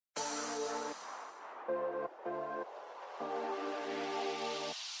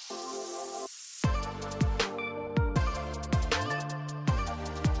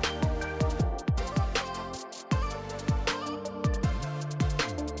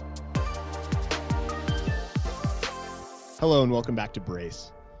Hello and welcome back to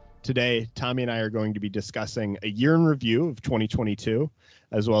Brace. Today, Tommy and I are going to be discussing a year in review of 2022,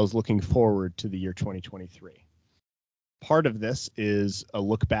 as well as looking forward to the year 2023. Part of this is a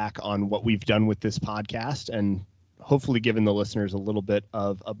look back on what we've done with this podcast and hopefully giving the listeners a little bit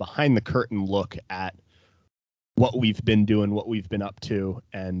of a behind the curtain look at what we've been doing, what we've been up to,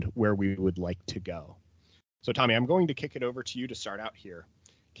 and where we would like to go. So Tommy, I'm going to kick it over to you to start out here.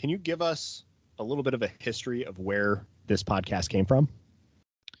 Can you give us a little bit of a history of where this podcast came from?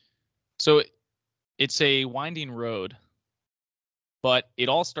 So it's a winding road, but it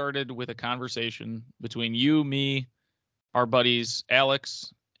all started with a conversation between you, me, our buddies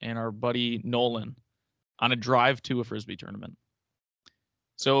Alex, and our buddy Nolan on a drive to a Frisbee tournament.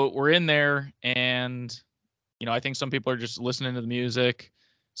 So we're in there and, I think some people are just listening to the music.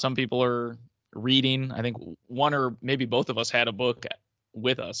 Some people are reading. I think one or maybe both of us had a book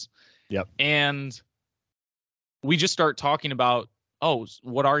with us. Yep. And we just start talking about, oh,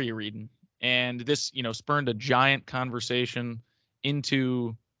 what are you reading? And this, spurned a giant conversation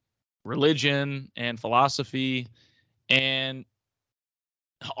into religion and philosophy. And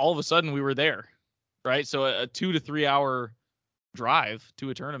all of a sudden we were there, right? So a 2 to 3 hour drive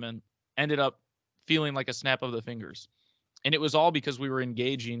to a tournament ended up feeling like a snap of the fingers. And it was all because we were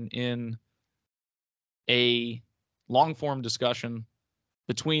engaging in a long form discussion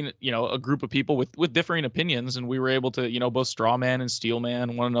between, a group of people with differing opinions. And we were able to, both straw man and steel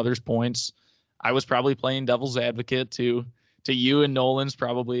man one another's points. I was probably playing devil's advocate to you and Nolan's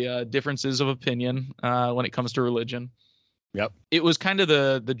probably differences of opinion when it comes to religion. Yep. It was kind of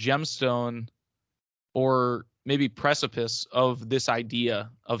the gemstone or maybe precipice of this idea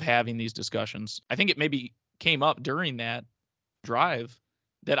of having these discussions. I think it maybe came up during that drive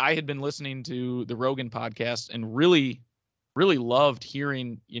that I had been listening to the Rogan podcast and really loved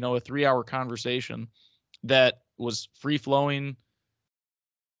hearing, a 3-hour conversation that was free flowing,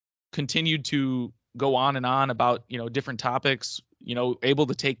 continued to go on and on about, different topics, able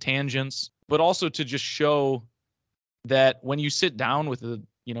to take tangents, but also to just show that when you sit down with an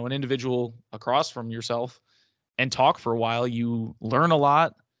individual across from yourself and talk for a while, you learn a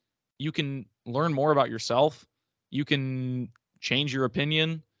lot. You can learn more about yourself. You can change your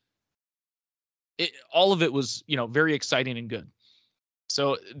opinion. All of it was, very exciting and good.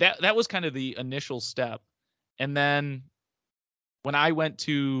 So that was kind of the initial step. And then when I went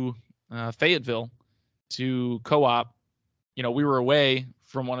to Fayetteville to co-op, we were away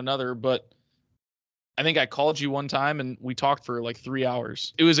from one another, but I think I called you one time and we talked for like 3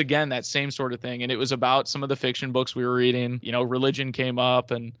 hours. It was, again, that same sort of thing. And it was about some of the fiction books we were reading. Religion came up,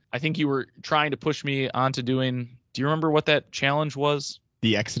 and I think you were trying to push me onto doing, do you remember what that challenge was?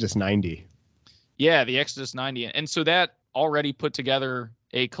 The Exodus 90. Yeah, the Exodus 90. And so that already put together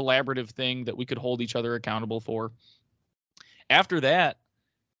a collaborative thing that we could hold each other accountable for. After that,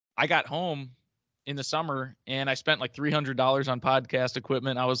 I got home in the summer and I spent like $300 on podcast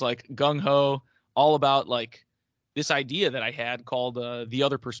equipment. I was like gung-ho, all about like this idea that I had called The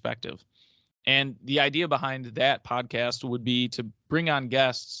Other Perspective. And the idea behind that podcast would be to bring on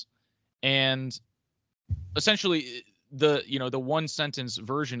guests, and essentially the one sentence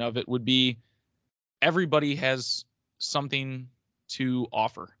version of it would be everybody has something to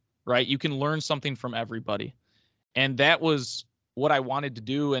offer, right? You can learn something from everybody. And that was what I wanted to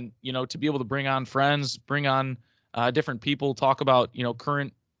do. And, to be able to bring on friends, bring on different people, talk about,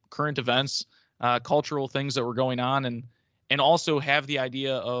 current events, cultural things that were going on, and also have the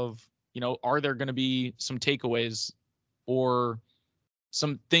idea of, are there going to be some takeaways or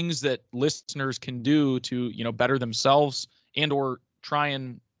some things that listeners can do to, better themselves and or try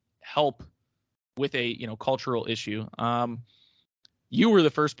and help with a, cultural issue. You were the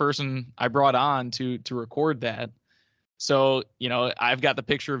first person I brought on to record that. So, I've got the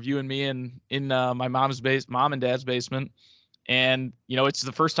picture of you and me in my mom and dad's basement. And, it's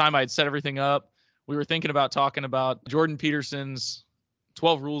the first time I'd set everything up. We were thinking about talking about Jordan Peterson's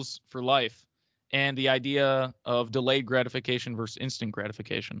 12 Rules for Life and the idea of delayed gratification versus instant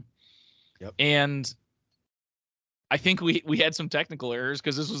gratification. Yep. And I think we had some technical errors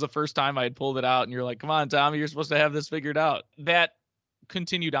because this was the first time I had pulled it out and you're like, come on, Tommy, you're supposed to have this figured out. That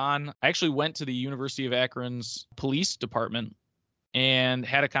continued on. I actually went to the University of Akron's police department and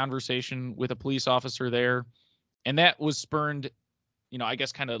had a conversation with a police officer there. And that was spurned, I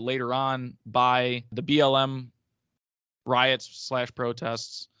guess kind of later on by the BLM riots /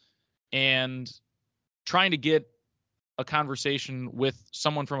 protests and trying to get a conversation with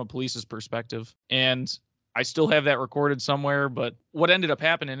someone from a police's perspective. And I still have that recorded somewhere, but what ended up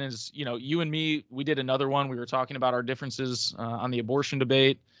happening is, you and me, we did another one. We were talking about our differences on the abortion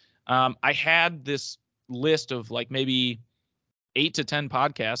debate. I had this list of like maybe 8 to 10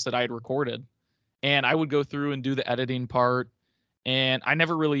 podcasts that I had recorded, and I would go through and do the editing part, and I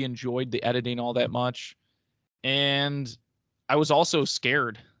never really enjoyed the editing all that much. And I was also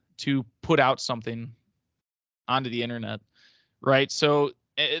scared to put out something onto the internet, right? So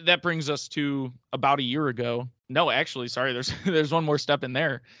that brings us to about a year ago. No, actually, sorry, there's one more step in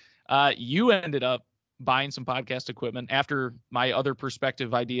there. You ended up buying some podcast equipment after my other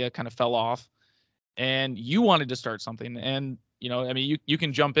perspective idea kind of fell off, and you wanted to start something. And I mean, you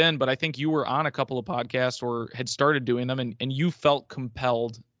can jump in, but I think you were on a couple of podcasts or had started doing them, and you felt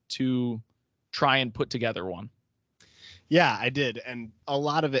compelled to try and put together one. Yeah, I did. And a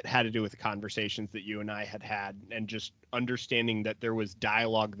lot of it had to do with the conversations that you and I had, and just understanding that there was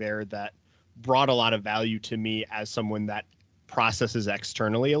dialogue there that brought a lot of value to me as someone that processes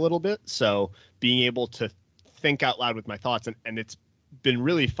externally a little bit. So being able to think out loud with my thoughts, and it's been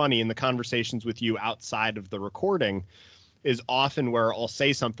really funny in the conversations with you outside of the recording is often where I'll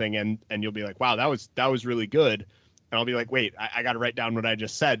say something and you'll be like, wow, that was really good. And I'll be like, wait, I got to write down what I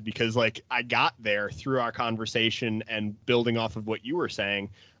just said, because like I got there through our conversation and building off of what you were saying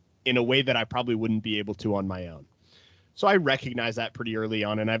in a way that I probably wouldn't be able to on my own. So I recognize that pretty early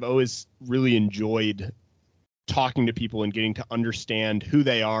on. And I've always really enjoyed talking to people and getting to understand who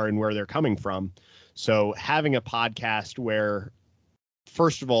they are and where they're coming from. So having a podcast where,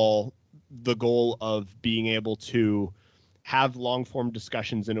 first of all, the goal of being able to have long form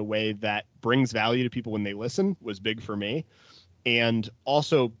discussions in a way that brings value to people when they listen was big for me. And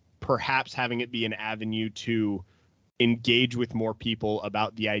also perhaps having it be an avenue to engage with more people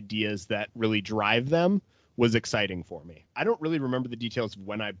about the ideas that really drive them was exciting for me. I don't really remember the details of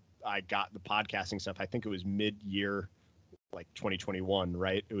when I got the podcasting stuff. I think it was mid-year, like 2021,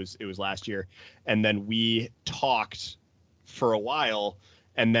 right? It was last year. And then we talked for a while.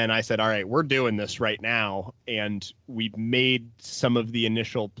 And then I said, all right, we're doing this right now. And we've made some of the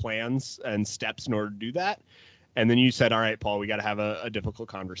initial plans and steps in order to do that. And then you said, all right, Paul, we got to have a difficult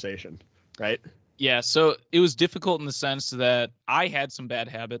conversation, right? Yeah. So it was difficult in the sense that I had some bad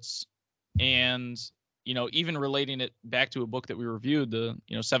habits, and, even relating it back to a book that we reviewed, the,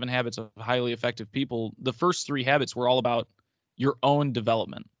 7 Habits of Highly Effective People, the first 3 habits were all about your own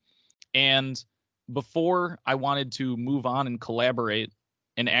development. And before I wanted to move on and collaborate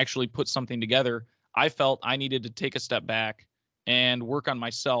and actually put something together, I felt I needed to take a step back and work on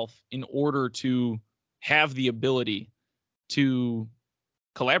myself in order to have the ability to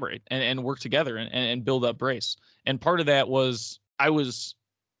collaborate and work together and build up Brace. And part of that was I was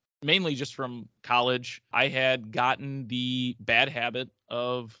mainly just from college. I had gotten the bad habit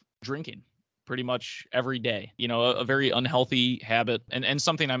of drinking pretty much every day, a very unhealthy habit, and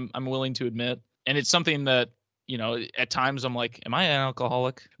something I'm willing to admit. And it's something that, at times I'm like, am I an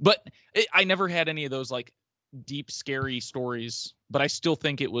alcoholic? But I never had any of those like deep, scary stories, but I still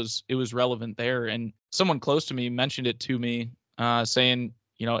think it was relevant there. And someone close to me mentioned it to me, saying,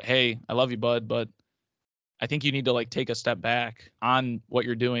 hey, I love you, bud, but I think you need to like take a step back on what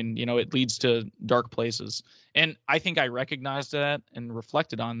you're doing. It leads to dark places. And I think I recognized that and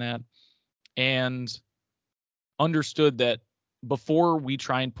reflected on that and understood that before we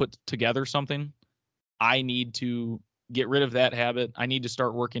try and put together something, I need to get rid of that habit. I need to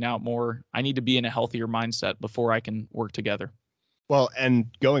start working out more. I need to be in a healthier mindset before I can work together. Well, and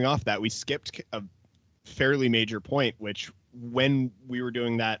going off that, we skipped a fairly major point, which when we were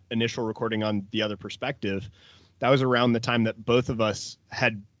doing that initial recording on The Other Perspective, that was around the time that both of us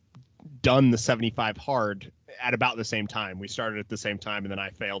had done the 75 hard at about the same time. We started at the same time, and then I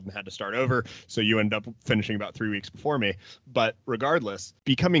failed and had to start over. So you end up finishing about 3 weeks before me. But regardless,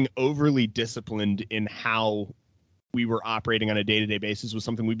 becoming overly disciplined in how we were operating on a day-to-day basis was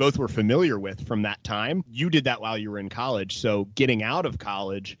something we both were familiar with from that time. You did that while you were in college. So getting out of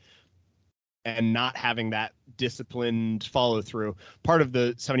college and not having that disciplined follow through, part of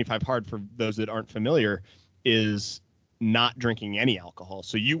the 75 hard, for those that aren't familiar, is not drinking any alcohol.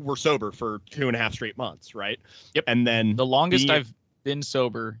 So you were sober for 2.5 straight months, right? Yep. And then the longest I've been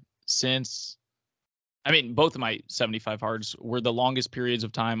sober since, both of my 75 hards were the longest periods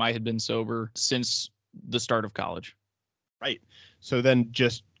of time I had been sober since the start of college. Right. So then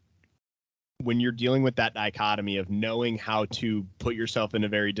just when you're dealing with that dichotomy of knowing how to put yourself in a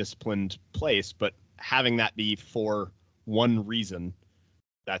very disciplined place, but having that be for one reason,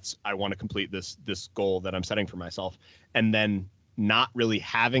 that's I want to complete this goal that I'm setting for myself, and then not really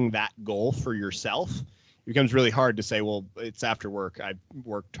having that goal for yourself, it becomes really hard to say, well, it's after work. I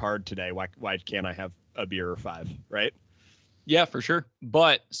worked hard today. Why can't I have a beer or 5, right? Yeah, for sure.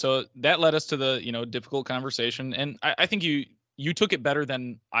 But so that led us to the, difficult conversation. And I think you took it better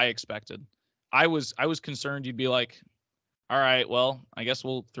than I expected. I was concerned you'd be like, all right, well, I guess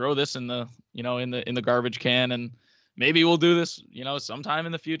we'll throw this in the, in the garbage can, and maybe we'll do this, sometime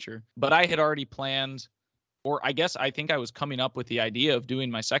in the future. But I had already planned, or I think I was coming up with the idea of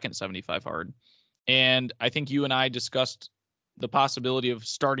doing my second 75 hard. And I think you and I discussed the possibility of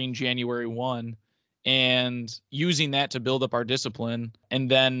starting January 1 and using that to build up our discipline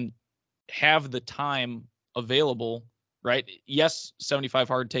and then have the time available, right? Yes, 75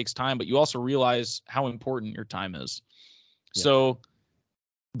 hard takes time, but you also realize how important your time is. Yeah. So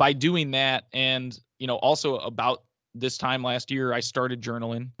by doing that, and, also about this time last year, I started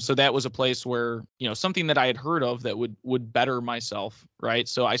journaling. So that was a place where, something that I had heard of that would better myself, right?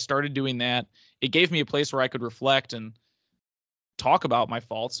 So I started doing that. It gave me a place where I could reflect and talk about my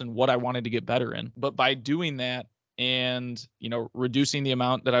faults and what I wanted to get better in. But by doing that and, reducing the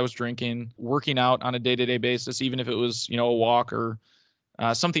amount that I was drinking, working out on a day-to-day basis, even if it was, a walk or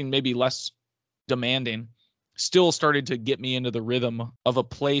something maybe less demanding, still started to get me into the rhythm of a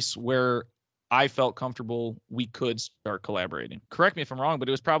place where I felt comfortable we could start collaborating. Correct me if I'm wrong, but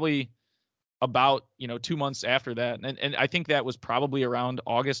it was probably about, 2 months after that. And I think that was probably around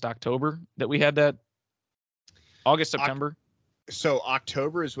August, October that we had that. August, September. So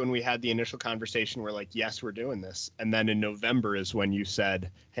October is when we had the initial conversation where, like, yes, we're doing this. And then in November is when you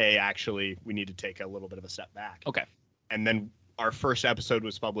said, hey, actually, we need to take a little bit of a step back. Okay. And then our first episode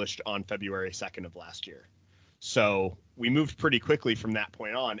was published on February 2nd of last year. So we moved pretty quickly from that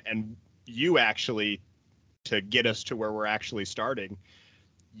point on. And you actually, to get us to where we're actually starting,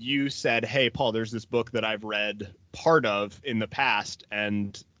 you said, hey, Paul, there's this book that I've read part of in the past,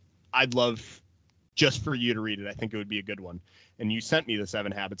 and I'd love just for you to read it. I think it would be a good one. And you sent me the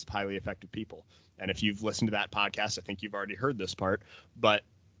 7 Habits of Highly Effective People. And if you've listened to that podcast, I think you've already heard this part, but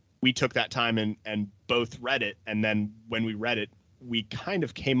we took that time and both read it. And then when we read it, we kind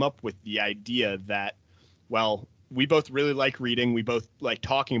of came up with the idea that, well, we both really like reading. We both like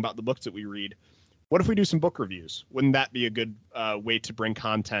talking about the books that we read. What if we do some book reviews? Wouldn't that be a good way to bring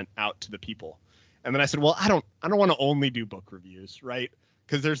content out to the people? And then I said, well, I don't want to only do book reviews, right?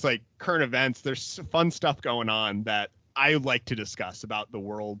 Because there's like current events, there's fun stuff going on that I like to discuss about the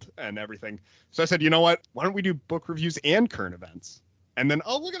world and everything. So I said, you know what? Why don't we do book reviews and current events? And then,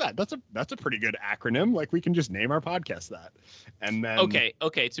 oh, look at that. That's a pretty good acronym. Like, we can just name our podcast that. And then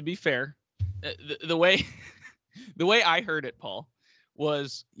Okay. To be fair, the way the way I heard it, Paul,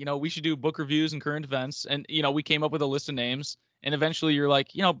 was, we should do book reviews and current events. And, we came up with a list of names, and eventually you're like,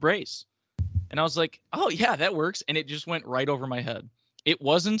 Brace. And I was like, oh yeah, that works. And it just went right over my head. It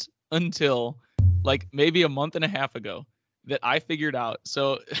wasn't until like maybe a month and a half ago that I figured out.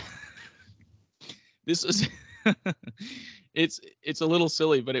 So this is, it's a little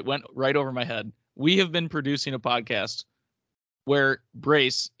silly, but it went right over my head. We have been producing a podcast where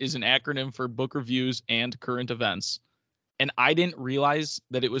Brace is an acronym for book reviews and current events. And I didn't realize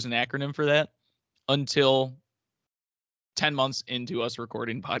that it was an acronym for that until 10 months into us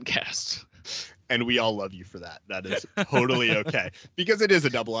recording podcasts. And we all love you for that. That is totally okay. Because it is a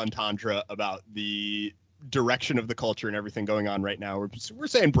double entendre about the direction of the culture and everything going on right now. We're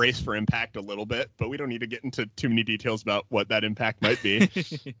saying brace for impact a little bit, but we don't need to get into too many details about what that impact might be.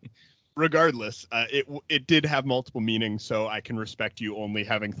 Regardless, it did have multiple meanings, so I can respect you only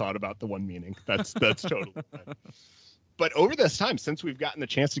having thought about the one meaning. That's totally fine. But over this time, since we've gotten the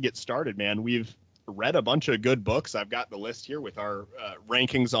chance to get started, man, we've read a bunch of good books. I've got the list here with our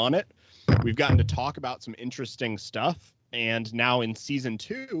rankings on it. We've gotten to talk about some interesting stuff. And now in season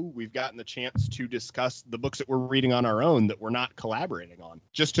 2, we've gotten the chance to discuss the books that we're reading on our own that we're not collaborating on.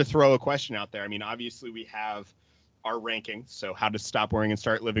 Just to throw a question out there. I mean, obviously we have our rankings. So How to Stop Worrying and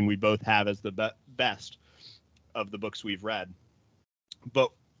Start Living, we both have as the best of the books we've read.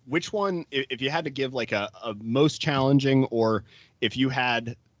 But which one, if you had to give like a most challenging, or if you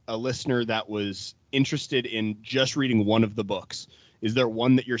had a listener that was interested in just reading one of the books, is there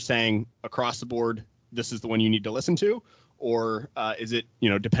one that you're saying across the board, this is the one you need to listen to? Or is it,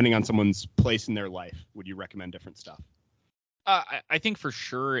 depending on someone's place in their life, would you recommend different stuff? I think for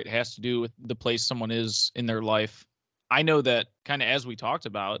sure it has to do with the place someone is in their life. I know that kind of as we talked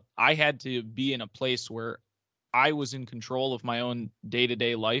about, I had to be in a place where I was in control of my own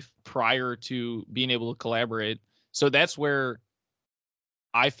day-to-day life prior to being able to collaborate. So that's where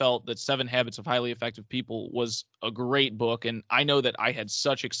I felt that 7 Habits of Highly Effective People was a great book. And I know that I had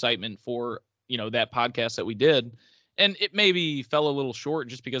such excitement for, that podcast that we did. And it maybe fell a little short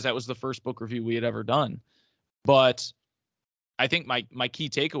just because that was the first book review we had ever done. But I think my key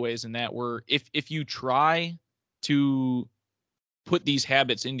takeaways in that were, if you try to put these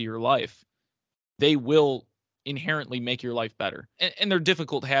habits into your life, they will inherently make your life better. And they're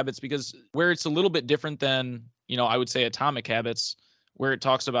difficult habits because where it's a little bit different than, I would say Atomic Habits, where it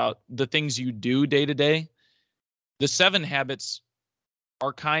talks about the things you do day to day. The 7 habits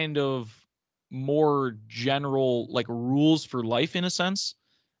are kind of more general, like rules for life in a sense,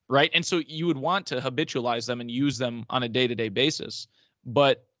 right? And so you would want to habitualize them and use them on a day-to-day basis.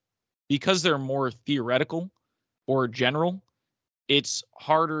 But because they're more theoretical or general, it's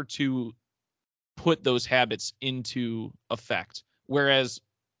harder to put those habits into effect. Whereas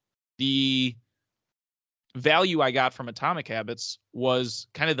the value I got from Atomic Habits was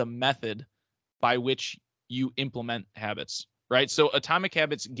kind of the method by which you implement habits, right? So Atomic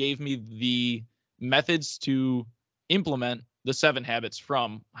Habits gave me the methods to implement the 7 habits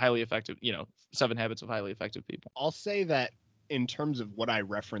from highly effective, 7 habits of highly effective people. I'll say that in terms of what I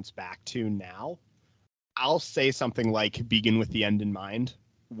reference back to now, I'll say something like begin with the end in mind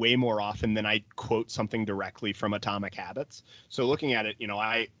way more often than I quote something directly from Atomic Habits. So looking at it,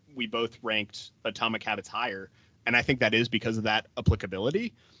 we both ranked Atomic Habits higher, and I think that is because of that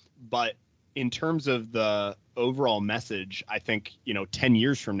applicability. But in terms of the overall message, I think, 10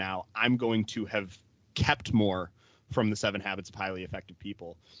 years from now, I'm going to have kept more from the 7 habits of highly effective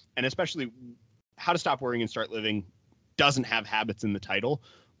people. And especially How to Stop Worrying and Start Living doesn't have habits in the title,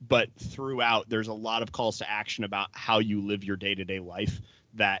 but throughout there's a lot of calls to action about how you live your day-to-day life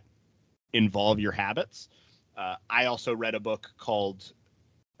that involve your habits. I also read a book called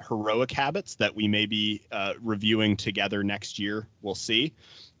Heroic Habits that we may be reviewing together next year. We'll see.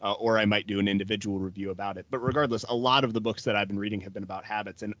 Or I might do an individual review about it. But regardless, a lot of the books that I've been reading have been about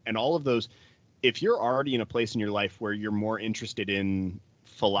habits. And all of those, if you're already in a place in your life where you're more interested in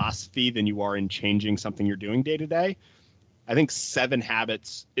philosophy than you are in changing something you're doing day to day, I think 7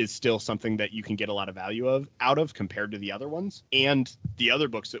 habits is still something that you can get a lot of value out of compared to the other ones. And the other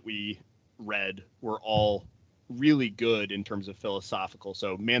books that we read were all really good in terms of philosophical.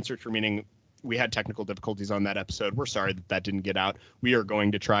 So Man's Search for Meaning, we had technical difficulties on that episode. We're sorry that didn't get out. We are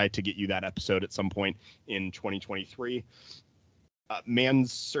going to try to get you that episode at some point in 2023.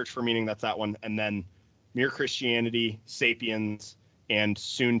 Man's Search for Meaning, that's that one. And then Mere Christianity, Sapiens, and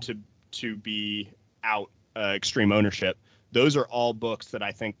soon to be out, Extreme Ownership. Those are all books that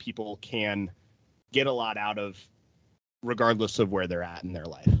I think people can get a lot out of regardless of where they're at in their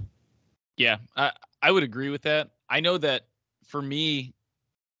life. Yeah, I would agree with that. I know that for me,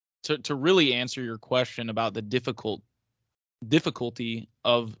 to really answer your question about the difficulty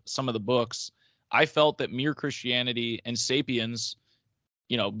of some of the books, I felt that Mere Christianity and Sapiens,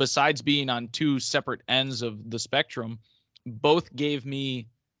 besides being on 2 separate ends of the spectrum, both gave me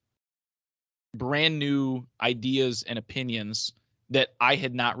brand new ideas and opinions that I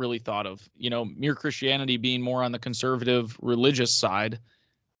had not really thought of. Mere Christianity being more on the conservative religious side,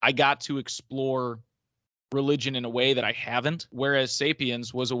 I got to explore religion in a way that I haven't, whereas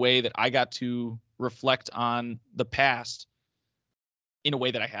Sapiens was a way that I got to reflect on the past in a way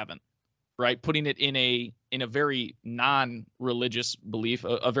that I haven't, right? Putting it in a very non-religious belief,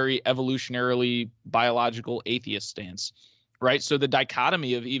 a very evolutionarily biological atheist stance, right? So the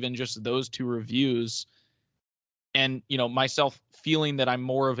dichotomy of even just those 2 reviews and, myself feeling that I'm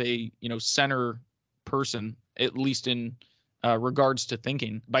more of a, center person, at least in regards to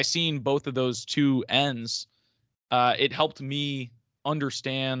thinking, by seeing both of those 2 ends, it helped me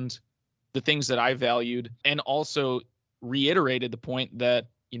understand the things that I valued and also reiterated the point that,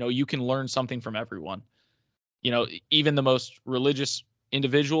 you can learn something from everyone, even the most religious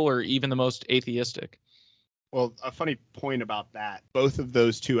individual or even the most atheistic. Well, a funny point about that, both of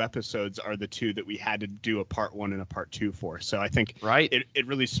those 2 episodes are the 2 that we had to do a part 1 and a part 2 for. So I think it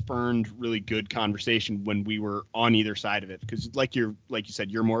really spurned really good conversation when we were on either side of it. Because like you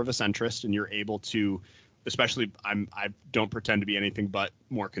said, you're more of a centrist and you're able to, especially I don't pretend to be anything but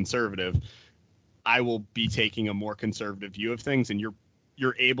more conservative. I will be taking a more conservative view of things, and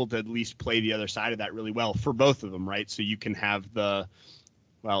you're able to at least play the other side of that really well for both of them, right? So you can have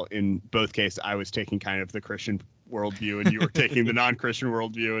well, in both cases, I was taking kind of the Christian worldview and you were taking the non-Christian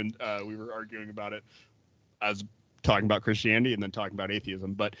worldview, and we were arguing about it. I was talking about Christianity and then talking about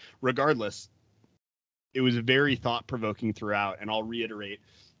atheism. But regardless, it was very thought-provoking throughout. And I'll reiterate,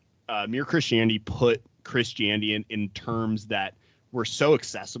 Mere Christianity put Christianity in terms that were so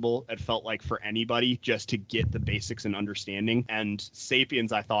accessible, it felt like for anybody just to get the basics and understanding. And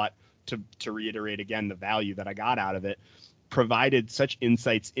Sapiens, I thought, to reiterate again the value that I got out of it, provided such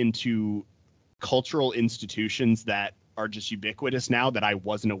insights into cultural institutions that are just ubiquitous now that I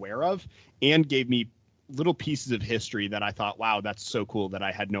wasn't aware of, and gave me little pieces of history that I thought, wow, that's so cool that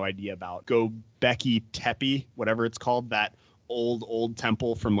I had no idea about. Göbekli Tepe, whatever it's called, that old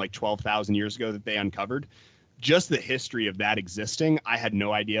temple from like 12,000 years ago that they uncovered. just the history of that existing, I had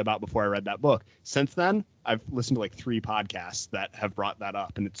no idea about before I read that book. Since then, I've listened to like 3 podcasts that have brought that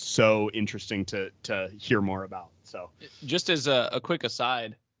up, and it's so interesting to hear more about. So just as a quick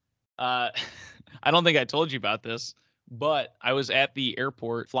aside, I don't think I told you about this, but I was at the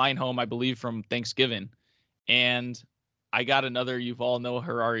airport flying home, I believe, from Thanksgiving, and I got another Yuval Noah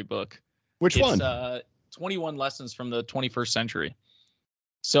Harari book. Which one? 21 Lessons from the 21st Century.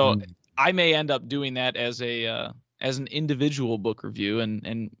 So I may end up doing that as an individual book review,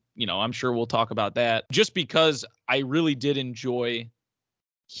 and I'm sure we'll talk about that, just because I really did enjoy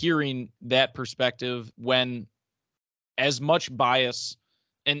hearing that perspective when as much bias,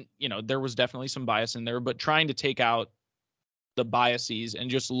 and there was definitely some bias in there, but trying to take out the biases and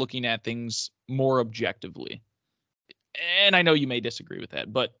just looking at things more objectively. And I know you may disagree with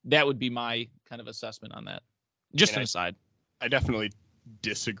that, but that would be my kind of assessment on that. Just an aside. I definitely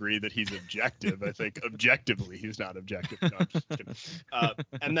disagree that he's objective. I think objectively he's not objective. No, I'm just kidding.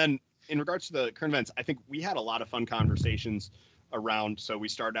 And then in regards to the current events, I think we had a lot of fun conversations around. So we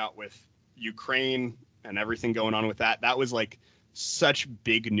started out with Ukraine and everything going on with that. That was like such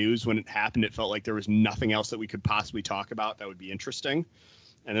big news when it happened. It felt like there was nothing else that we could possibly talk about that would be interesting.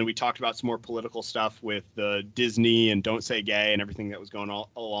 And then we talked about some more political stuff with the Disney and Don't Say Gay and everything that was going all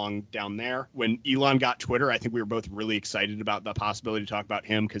along down there. When Elon got Twitter, I think we were both really excited about the possibility to talk about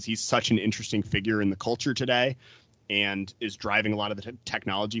him because he's such an interesting figure in the culture today and is driving a lot of the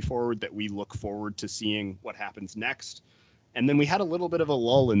technology forward that we look forward to seeing what happens next. And then we had a little bit of a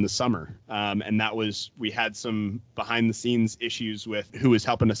lull in the summer. And that was, we had some behind the scenes issues with who was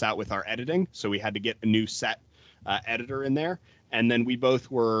helping us out with our editing. So we had to get a new set editor in there. And then we both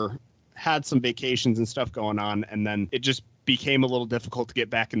had some vacations and stuff going on. And then it just became a little difficult to get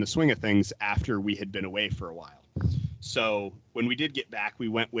back in the swing of things after we had been away for a while. So when we did get back, we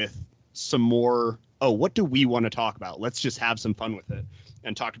went with some more, what do we want to talk about? Let's just have some fun with it.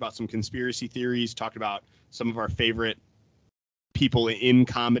 And talked about some conspiracy theories, talked about some of our favorite people in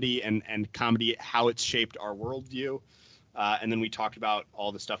comedy and comedy, how it's shaped our worldview. And then we talked about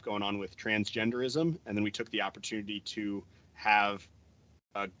all the stuff going on with transgenderism. And then we took the opportunity to have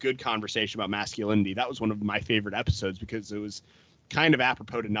a good conversation about masculinity. That was one of my favorite episodes because it was kind of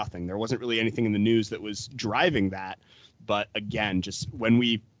apropos to nothing. There wasn't really anything in the news that was driving that. But again, just when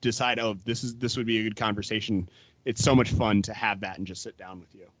we decide, this would be a good conversation, it's so much fun to have that and just sit down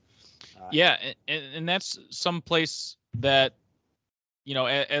with you. Yeah. And that's some place that,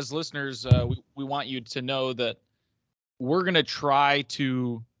 as listeners, we want you to know that we're going to try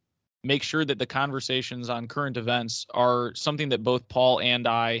to make sure that the conversations on current events are something that both Paul and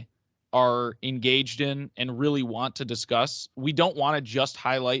I are engaged in and really want to discuss. We don't want to just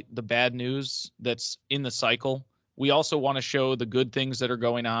highlight the bad news that's in the cycle. We also want to show the good things that are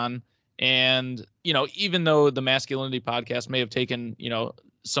going on. And, even though the Masculinity podcast may have taken,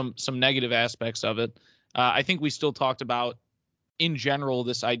 some negative aspects of it, I think we still talked about, in general,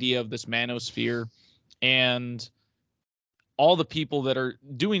 this idea of this manosphere and all the people that are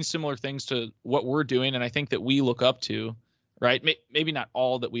doing similar things to what we're doing. And I think that we look up to, right? Maybe not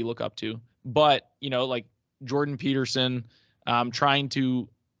all that we look up to, but, like Jordan Peterson, trying to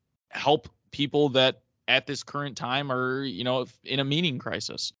help people that at this current time are, in a meaning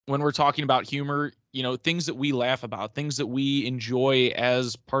crisis. When we're talking about humor, things that we laugh about, things that we enjoy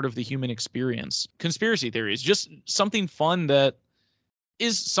as part of the human experience, conspiracy theories, just something fun that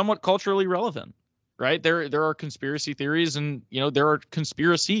is somewhat culturally relevant. Right. There are conspiracy theories and, there are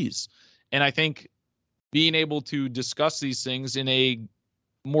conspiracies. And I think being able to discuss these things in a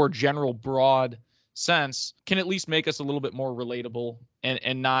more general, broad sense can at least make us a little bit more relatable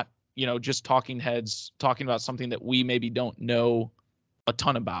and not, just talking heads talking about something that we maybe don't know a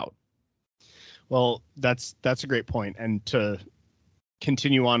ton about. Well, that's a great point. And to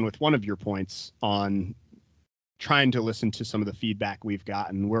continue on with one of your points on trying to listen to some of the feedback we've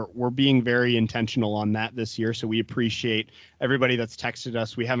gotten. We're being very intentional on that this year. So we appreciate everybody that's texted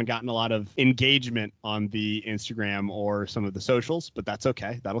us. We haven't gotten a lot of engagement on the Instagram or some of the socials, but that's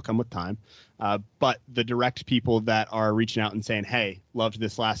okay. That'll come with time. But the direct people that are reaching out and saying, hey, loved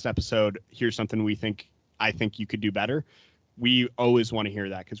this last episode. Here's something I think you could do better. We always want to hear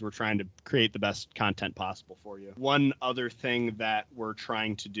that because we're trying to create the best content possible for you. One other thing that we're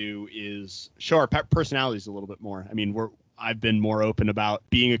trying to do is show our personalities a little bit more. I mean, I've been more open about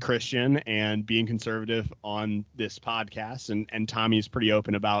being a Christian and being conservative on this podcast, and Tommy's pretty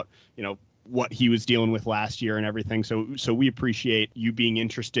open about, what he was dealing with last year and everything. So we appreciate you being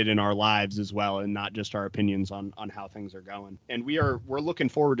interested in our lives as well, and not just our opinions on how things are going. And we're looking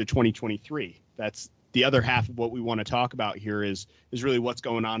forward to 2023. That's the other half of what we want to talk about here is really what's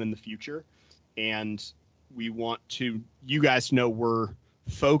going on in the future. And we want you guys to know we're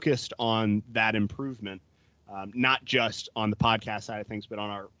focused on that improvement, not just on the podcast side of things, but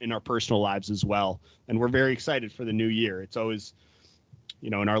in our personal lives as well. And we're very excited for the new year. It's always,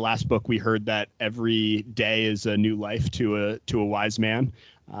 in our last book, we heard that every day is a new life to a wise man.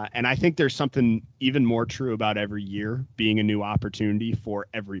 And I think there's something even more true about every year being a new opportunity for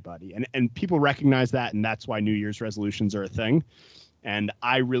everybody. And people recognize that, and that's why New Year's resolutions are a thing. And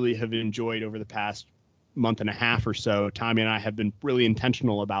I really have enjoyed over the past month and a half or so, Tommy and I have been really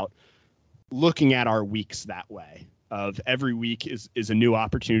intentional about looking at our weeks that way. Of every week is a new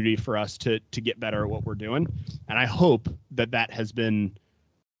opportunity for us to get better at what we're doing. And I hope that has been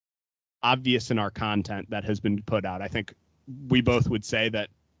obvious in our content that has been put out. I think we both would say that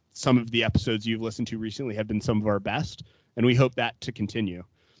some of the episodes you've listened to recently have been some of our best, and we hope that to continue.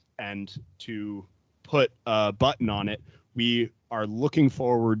 And to put a button on it, we are looking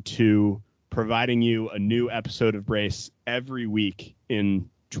forward to providing you a new episode of Brace every week in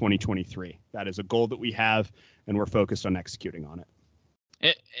 2023. That is a goal that we have, and we're focused on executing on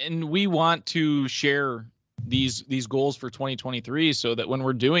it. And we want to share these goals for 2023 so that when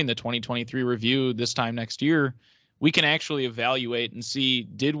we're doing the 2023 review this time next year, we can actually evaluate and see,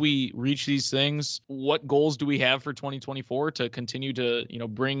 did we reach these things? What goals do we have for 2024 to continue to,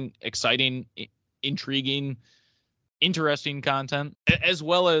 bring exciting, intriguing, interesting content, as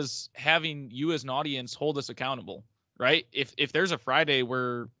well as having you as an audience hold us accountable, right? If there's a Friday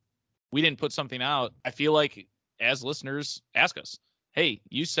where we didn't put something out, I feel like as listeners, ask us, hey,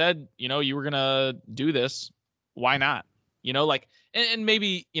 you said, you were going to do this. Why not? And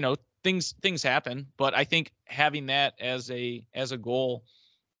maybe, things happen, but I think having that as a goal,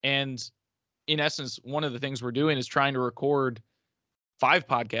 and in essence, one of the things we're doing is trying to record 5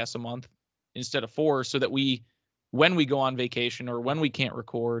 podcasts a month instead of 4, so that when we go on vacation or when we can't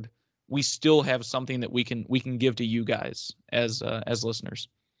record, we still have something that we can give to you guys as listeners.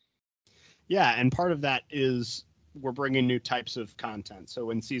 Yeah. And part of that is we're bringing new types of content. So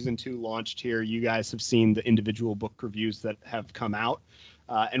when season 2 launched here, you guys have seen the individual book reviews that have come out.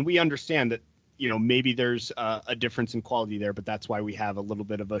 And we understand that, maybe there's a difference in quality there, but that's why we have a little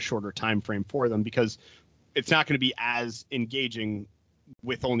bit of a shorter time frame for them, because it's not going to be as engaging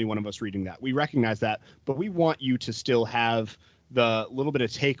with only one of us reading that. We recognize that, but we want you to still have the little bit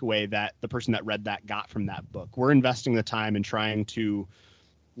of takeaway that the person that read that got from that book. We're investing the time in trying to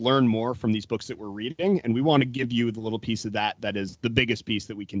learn more from these books that we're reading, and we want to give you the little piece of that is the biggest piece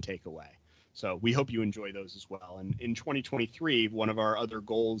that we can take away. So we hope you enjoy those as well. And in 2023, one of our other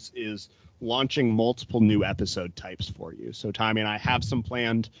goals is launching multiple new episode types for you. So Tommy and I have some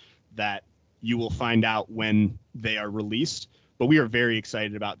planned that you will find out when they are released, but we are very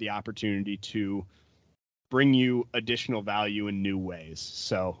excited about the opportunity to bring you additional value in new ways.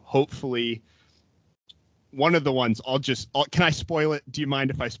 So hopefully one of the ones can I spoil it? Do you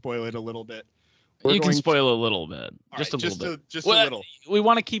mind if I spoil it a little bit? You can spoil a little bit, just a little bit. Just a little. We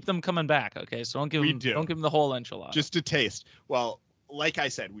want to keep them coming back, okay? So don't give them the whole enchilada. Just a taste. Well, like I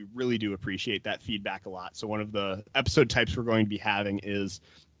said, we really do appreciate that feedback a lot. So one of the episode types we're going to be having is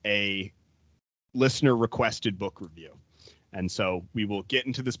a listener requested book review. And so we will get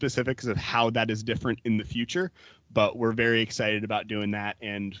into the specifics of how that is different in the future, but we're very excited about doing that.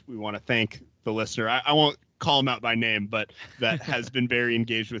 And we want to thank the listener. I won't call him out by name, but that has been very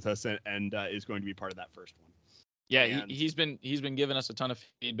engaged with us and is going to be part of that first one. Yeah, he's been giving us a ton of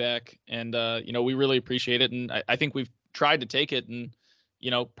feedback, and we really appreciate it. And I think we've tried to take it, and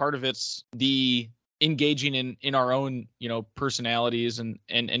part of it's the engaging in our own personalities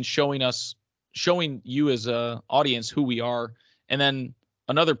and showing you as a audience who we are. And then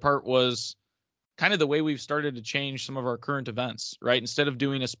another part was kind of the way we've started to change some of our current events, right? Instead of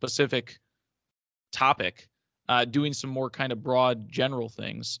doing a specific topic, doing some more kind of broad general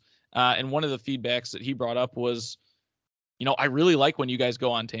things. And one of the feedbacks that he brought up was, I really like when you guys go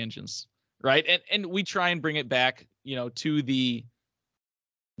on tangents, right? And we try and bring it back, to the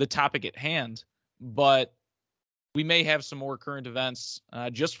topic at hand, but we may have some more current events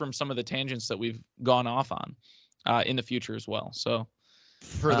just from some of the tangents that we've gone off on in the future as well. So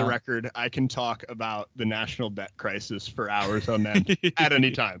for the record, I can talk about the national debt crisis for hours on end at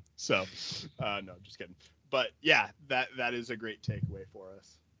any time. So no, just kidding. But yeah, that is a great takeaway for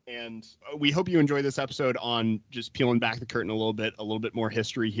us. And we hope you enjoy this episode on just peeling back the curtain a little bit more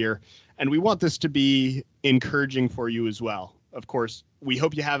history here. And we want this to be encouraging for you as well. Of course, we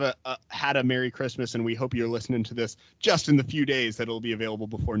hope you have had a Merry Christmas, and we hope you're listening to this just in the few days that it'll be available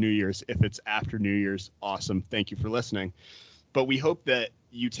before New Year's. If it's after New Year's, awesome. Thank you for listening. But we hope that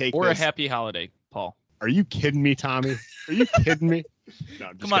you take a happy holiday, Paul. Are you kidding me, Tommy? Are you kidding me? No,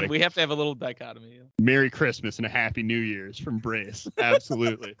 I'm just Come on, kidding. we have to have a little dichotomy. Merry Christmas and a Happy New Year's from Brace.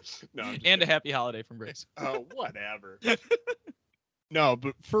 Absolutely. No, I'm just And a kidding. happy holiday from Brace. Oh, whatever. No,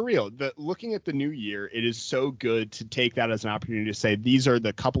 but for real, looking at the new year, it is so good to take that as an opportunity to say, these are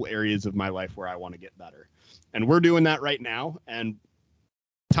the couple areas of my life where I want to get better. And we're doing that right now. And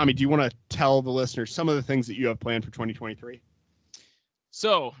Tommy, do you want to tell the listeners some of the things that you have planned for 2023?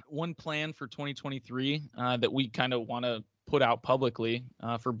 So one plan for 2023 that we kind of want to put out publicly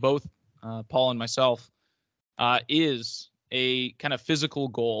for both Paul and myself is a kind of physical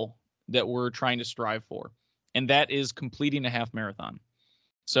goal that we're trying to strive for. And that is completing a half marathon.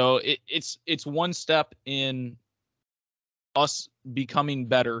 So it's one step in us becoming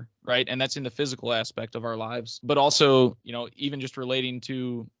better, right? And that's in the physical aspect of our lives, but also, even just relating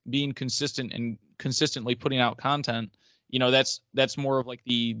to being consistent and consistently putting out content, that's more of like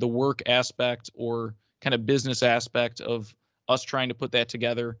the work aspect or kind of business aspect of us trying to put that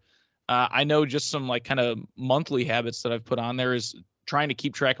together. I know just some like kind of monthly habits that I've put on there is trying to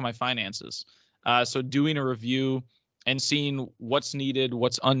keep track of my finances. So doing a review and seeing what's needed,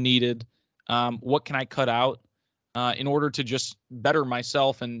 what's unneeded, what can I cut out in order to just better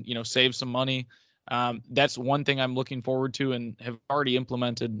myself and, save some money. That's one thing I'm looking forward to and have already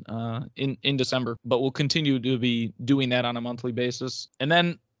implemented in December, but we'll continue to be doing that on a monthly basis. And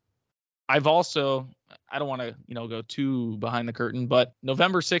then I've also, I don't want to, go too behind the curtain, but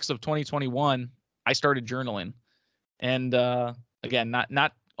November 6th of 2021, I started journaling. And again,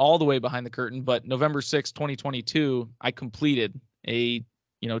 not all the way behind the curtain, but November 6th, 2022, I completed a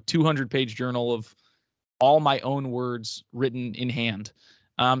 200-page journal of all my own words written in hand.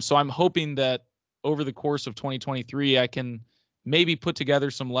 So I'm hoping that over the course of 2023, I can maybe put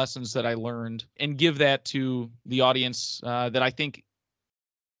together some lessons that I learned and give that to the audience that I think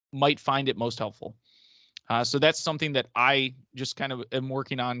might find it most helpful. So that's something that I just kind of am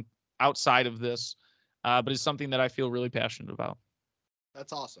working on outside of this, but it's something that I feel really passionate about.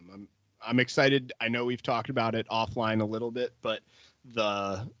 That's awesome. I'm excited. I know we've talked about it offline a little bit, but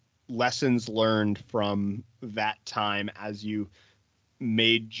the lessons learned from that time as you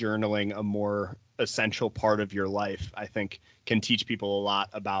made journaling a more essential part of your life, I think can teach people a lot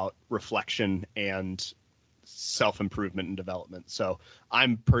about reflection and self-improvement and development. So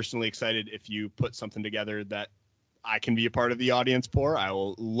I'm personally excited if you put something together that I can be a part of the audience for. I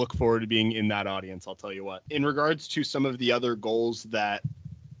will look forward to being in that audience. I'll tell you what. In regards to some of the other goals that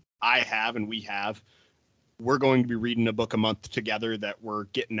I have and we have, we're going to be reading a book a month together that we're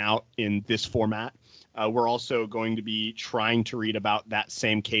getting out in this format. We're also going to be trying to read about that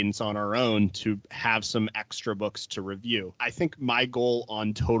same cadence on our own to have some extra books to review. I think my goal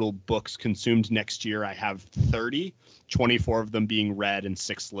on total books consumed next year, I have 30, 24 of them being read and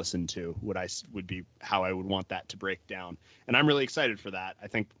 6 listened to would be how I would want that to break down. And I'm really excited for that. I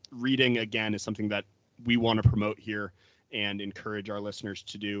think reading, again, is something that we want to promote here and encourage our listeners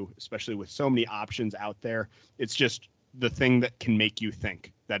to do, especially with so many options out there. It's just the thing that can make you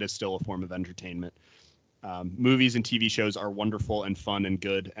think. That is still a form of entertainment. Movies and TV shows are wonderful and fun and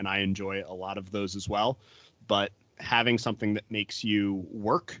good, and I enjoy a lot of those as well. But having something that makes you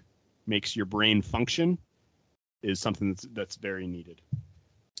work, makes your brain function, is something that's very needed.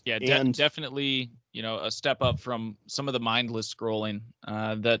 Yeah, definitely, a step up from some of the mindless scrolling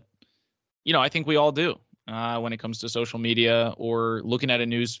that, I think we all do when it comes to social media or looking at a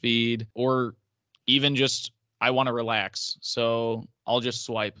news feed or even just, I want to relax, so I'll just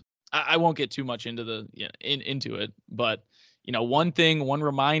swipe. I won't get too much into into it, but one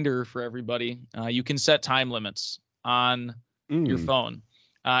reminder for everybody: you can set time limits on your phone,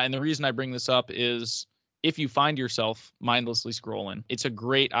 and the reason I bring this up is if you find yourself mindlessly scrolling, it's a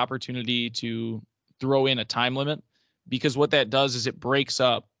great opportunity to throw in a time limit, because what that does is it breaks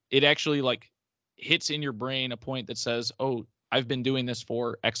up. It actually hits in your brain a point that says, "Oh, I've been doing this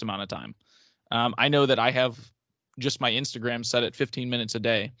for X amount of time." I know that I have just my Instagram set at 15 minutes a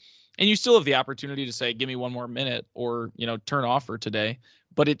day. And you still have the opportunity to say, give me one more minute or, turn off for today.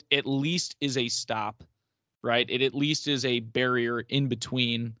 But it at least is a stop, right? It at least is a barrier in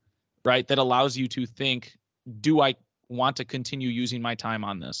between, right? That allows you to think, do I want to continue using my time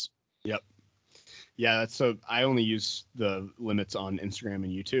on this? Yep. Yeah, so I only use the limits on Instagram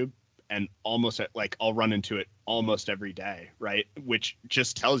and YouTube, and almost I'll run into it almost every day, right? Which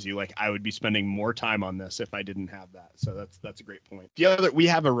just tells you I would be spending more time on this if I didn't have that. So that's a great point. We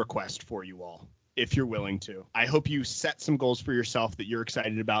have a request for you all, if you're willing to. I hope you set some goals for yourself that you're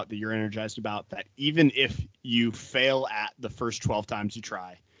excited about, that you're energized about, that even if you fail at the first 12 times you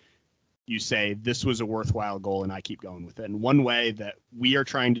try, you say, this was a worthwhile goal and I keep going with it. And one way that we are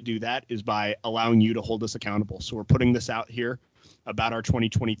trying to do that is by allowing you to hold us accountable. So we're putting this out here about our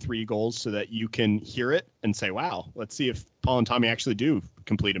 2023 goals so that you can hear it and say, wow, let's see if Paul and Tommy actually do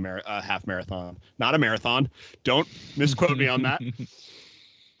complete a half marathon. Not a marathon. Don't misquote me on that.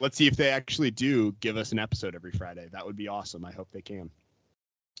 Let's see if they actually do give us an episode every Friday. That would be awesome. I hope they can.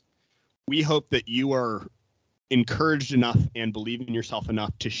 We hope that you are encouraged enough and believe in yourself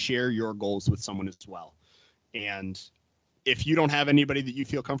enough to share your goals with someone as well. And if you don't have anybody that you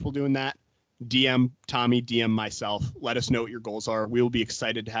feel comfortable doing that, DM Tommy, DM myself. Let us know what your goals are. We will be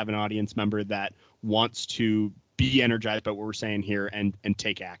excited to have an audience member that wants to be energized by what we're saying here and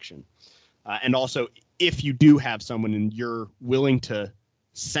take action. And also, if you do have someone and you're willing to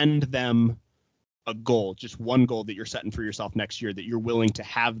send them a goal, just one goal that you're setting for yourself next year, that you're willing to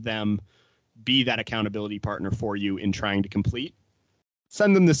have them be that accountability partner for you in trying to complete,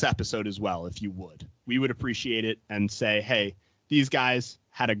 send them this episode as well, if you would. We would appreciate it and say, hey, these guys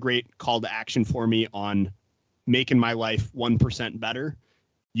had a great call to action for me on making my life 1% better.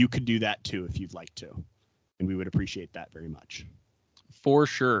 You could do that too if you'd like to. And we would appreciate that very much. For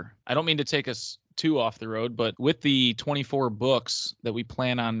sure. I don't mean to take us too off the road, but with the 24 books that we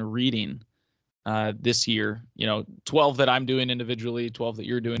plan on reading this year, 12 that I'm doing individually, 12 that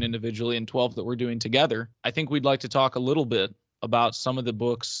you're doing individually, and 12 that we're doing together, I think we'd like to talk a little bit about some of the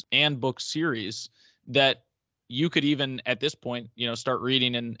books and book series that you could even at this point, start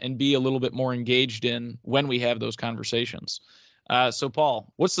reading and be a little bit more engaged in when we have those conversations. So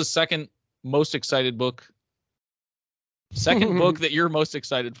Paul, what's the second book that you're most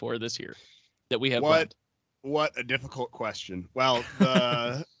excited for this year that we have planned? What a difficult question. Well,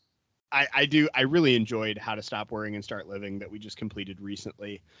 I really enjoyed How to Stop Worrying and Start Living that we just completed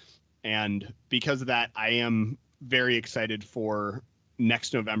recently. And because of that, I am very excited for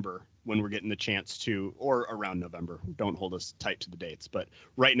next November when we're getting the chance to, or around November. Don't hold us tight to the dates, but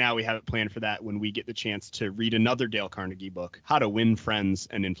right now we have it planned for that when we get the chance to read another Dale Carnegie book, How to Win Friends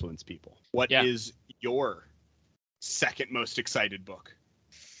and Influence People. What is your second most excited book?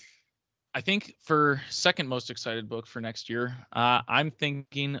 I think for second most excited book for next year, I'm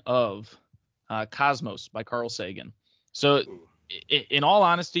thinking of Cosmos by Carl Sagan. So in all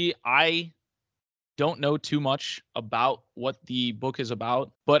honesty, I don't know too much about what the book is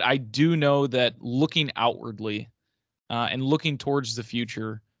about, but I do know that looking outwardly and looking towards the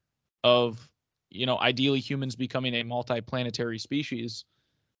future of, ideally humans becoming a multi-planetary species,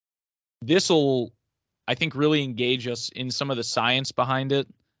 this will, I think, really engage us in some of the science behind it,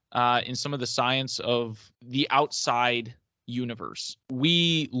 in some of the science of the outside universe.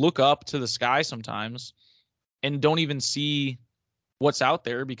 We look up to the sky sometimes and don't even see what's out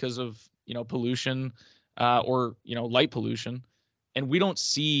there because of pollution or light pollution, and we don't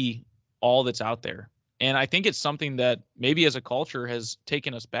see all that's out there. And I think it's something that maybe as a culture has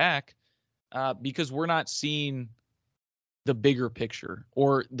taken us back because we're not seeing the bigger picture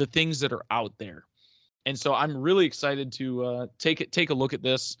or the things that are out there. And so I'm really excited to take a look at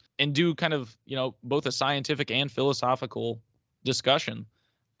this and do kind of both a scientific and philosophical discussion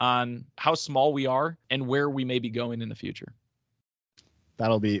on how small we are and where we may be going in the future.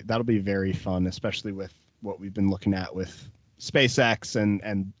 That'll be very fun, especially with what we've been looking at with SpaceX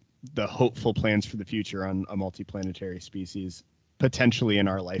and the hopeful plans for the future on a multiplanetary species potentially in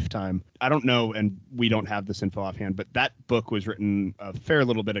our lifetime. I don't know, and we don't have this info offhand, but that book was written a fair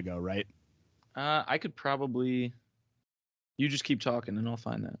little bit ago, right? I could probably. You just keep talking, and I'll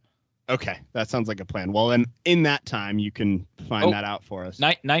find that. Okay, that sounds like a plan. Well, then in that time, you can find that out for us.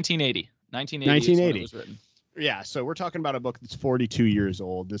 1980. 1980 is when it was written. Yeah, so we're talking about a book that's 42 years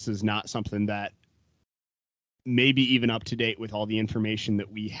old. This is not something that maybe even up to date with all the information that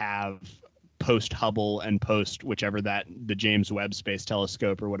we have post Hubble and post whichever the James Webb Space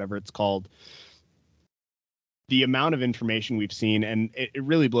Telescope or whatever it's called. The amount of information we've seen, and it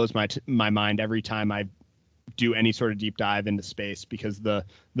really blows my mind every time I do any sort of deep dive into space, because the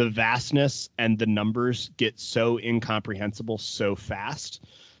vastness and the numbers get so incomprehensible so fast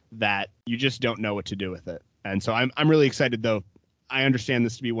that you just don't know what to do with it. And so I'm really excited, though. I understand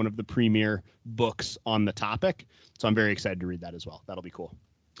this to be one of the premier books on the topic, so I'm very excited to read that as well. That'll be cool.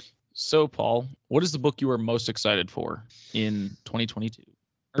 So, Paul, what is the book you are most excited for in 2022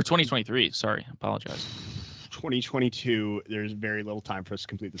 or 2023? Sorry, I apologize. 2022. There's very little time for us to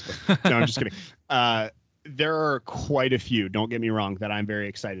complete this book. No, I'm just kidding. There are quite a few, don't get me wrong, that I'm very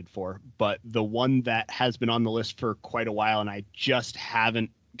excited for, but the one that has been on the list for quite a while and I just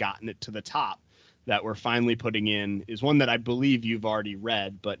haven't gotten it to the top that we're finally putting in is one that I believe you've already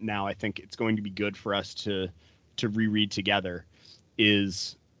read, but now I think it's going to be good for us to reread together,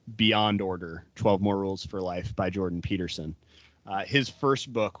 is Beyond Order, 12 More Rules for Life by Jordan Peterson. His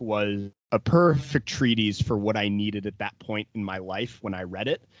first book was a perfect treatise for what I needed at that point in my life when I read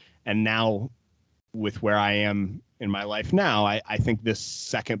it. And now, with where I am in my life now, I think this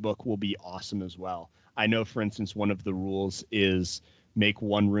second book will be awesome as well. I know, for instance, one of the rules is make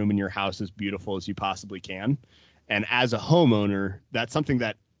one room in your house as beautiful as you possibly can. And as a homeowner, that's something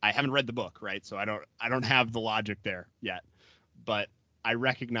that I haven't read the book, right? So I don't have the logic there yet, but I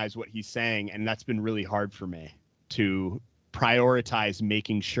recognize what he's saying. And that's been really hard for me to prioritize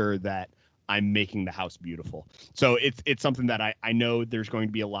making sure that I'm making the house beautiful. So it's something that I know there's going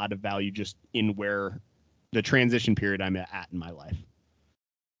to be a lot of value just in where the transition period I'm at in my life.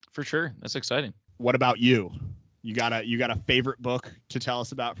 For sure. That's exciting. What about you? You got a favorite book to tell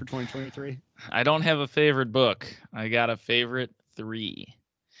us about for 2023? I don't have a favorite book. I got a favorite 3.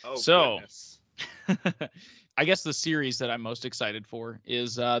 Oh, so goodness. I guess the series that I'm most excited for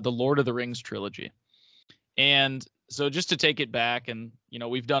is the Lord of the Rings trilogy. And so just to take it back, and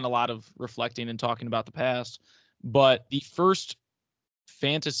we've done a lot of reflecting and talking about the past, but the first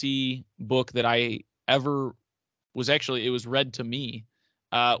fantasy book that I ever was it was read to me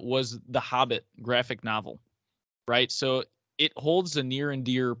was the Hobbit graphic novel, right? So it holds a near and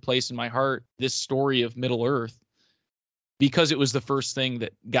dear place in my heart, this story of Middle Earth, because it was the first thing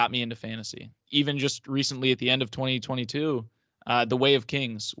that got me into fantasy. Even just recently at the end of 2022, The Way of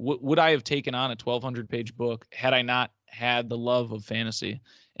Kings. Would I have taken on a 1,200-page book had I not had the love of fantasy?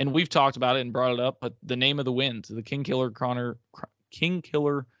 And we've talked about it and brought it up, but The Name of the Wind, the King Killer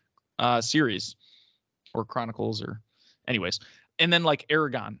series, or Chronicles, or anyways. And then like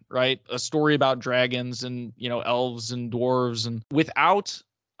Aragon, right? A story about dragons and, elves and dwarves. And without,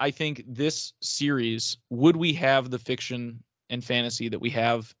 I think, this series, would we have the fiction and fantasy that we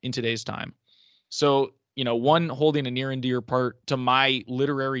have in today's time? So, one holding a near and dear part to my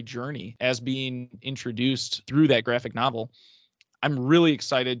literary journey as being introduced through that graphic novel. I'm really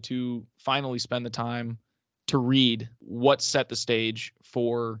excited to finally spend the time to read what set the stage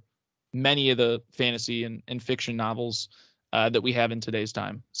for many of the fantasy and fiction novels that we have in today's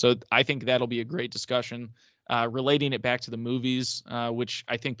time. So I think that'll be a great discussion, relating it back to the movies, which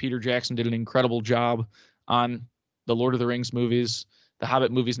I think Peter Jackson did an incredible job on. The Lord of the Rings movies. The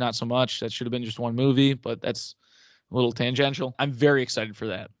Hobbit movies, not so much. That should have been just one movie, but that's a little tangential. I'm very excited for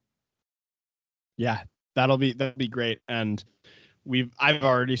that. Yeah, that'll be great. And I've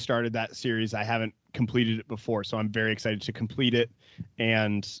already started that series. I haven't completed it before, so I'm very excited to complete it.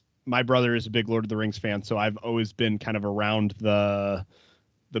 And my brother is a big Lord of the Rings fan, so I've always been kind of around the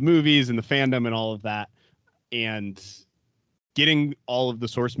movies and the fandom and all of that. And getting all of the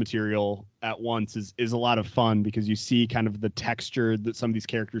source material at once is a lot of fun, because you see kind of the texture that some of these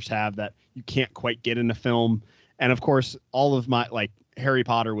characters have that you can't quite get in a film. And of course, all of my, like, Harry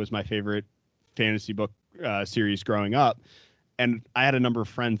Potter was my favorite fantasy book series growing up. And I had a number of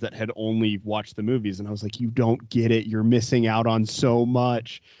friends that had only watched the movies, and I was like, you don't get it. You're missing out on so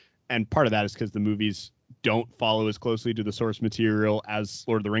much. And part of that is because the movies don't follow as closely to the source material as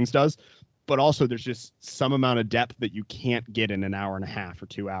Lord of the Rings does. But also there's just some amount of depth that you can't get in an hour and a half or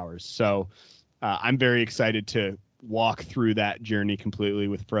 2 hours. So I'm very excited to walk through that journey completely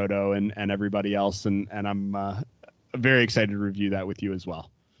with Frodo and everybody else. And I'm very excited to review that with you as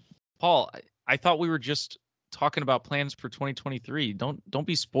well. Paul, I thought we were just talking about plans for 2023. Don't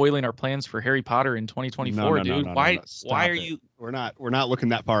be spoiling our plans for Harry Potter in 2024, dude. Why are you? We're not looking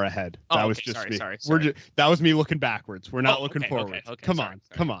that far ahead. That was just me. Sorry. That was me looking backwards. We're not looking forward. Okay, come on.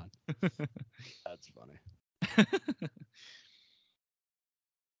 That's funny.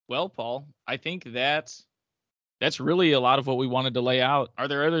 Well, Paul, I think that's really a lot of what we wanted to lay out. Are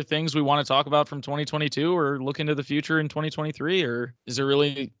there other things we want to talk about from 2022 or look into the future in 2023, or is there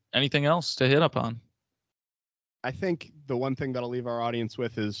really anything else to hit up on? I think the one thing that I'll leave our audience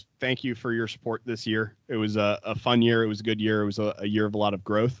with is thank you for your support this year. It was a fun year. It was a good year. It was a year of a lot of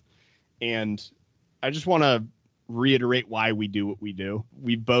growth. And I just want to reiterate why we do what we do.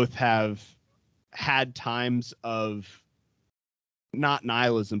 We both have had times of not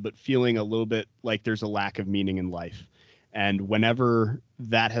nihilism, but feeling a little bit like there's a lack of meaning in life. And whenever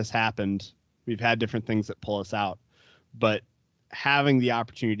that has happened, we've had different things that pull us out. But having the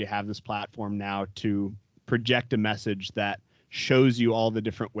opportunity to have this platform now to project a message that shows you all the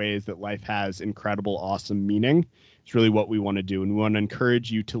different ways that life has incredible, awesome meaning. It's really what we want to do. And we want to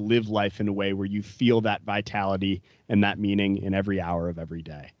encourage you to live life in a way where you feel that vitality and that meaning in every hour of every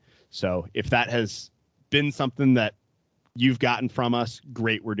day. So if that has been something that you've gotten from us,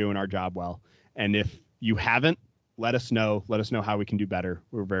 great, we're doing our job well. And if you haven't, let us know. Let us know how we can do better.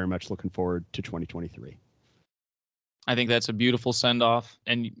 We're very much looking forward to 2023. I think that's a beautiful send off,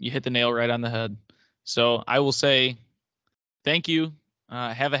 and you hit the nail right on the head. So I will say thank you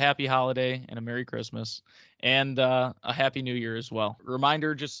Have a happy holiday and a Merry Christmas and a Happy New Year as well.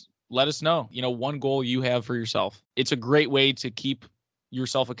 Reminder, just let us know, one goal you have for yourself. It's a great way to keep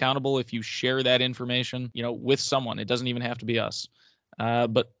yourself accountable if you share that information, with someone. It doesn't even have to be us.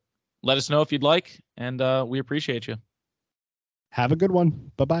 But let us know if you'd like, and we appreciate you. Have a good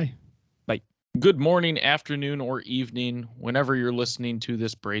one. Bye-bye. Bye. Good morning, afternoon, or evening, whenever you're listening to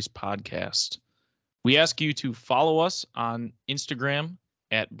this Brace podcast. We ask you to follow us on Instagram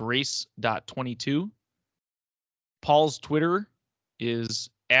at brace.22. Paul's Twitter is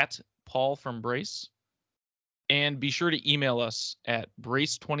at Paul from Brace. And be sure to email us at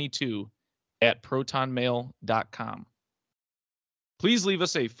brace22@protonmail.com. Please leave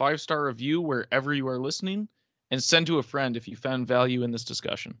us a 5-star review wherever you are listening and send to a friend if you found value in this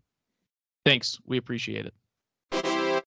discussion. Thanks. We appreciate it.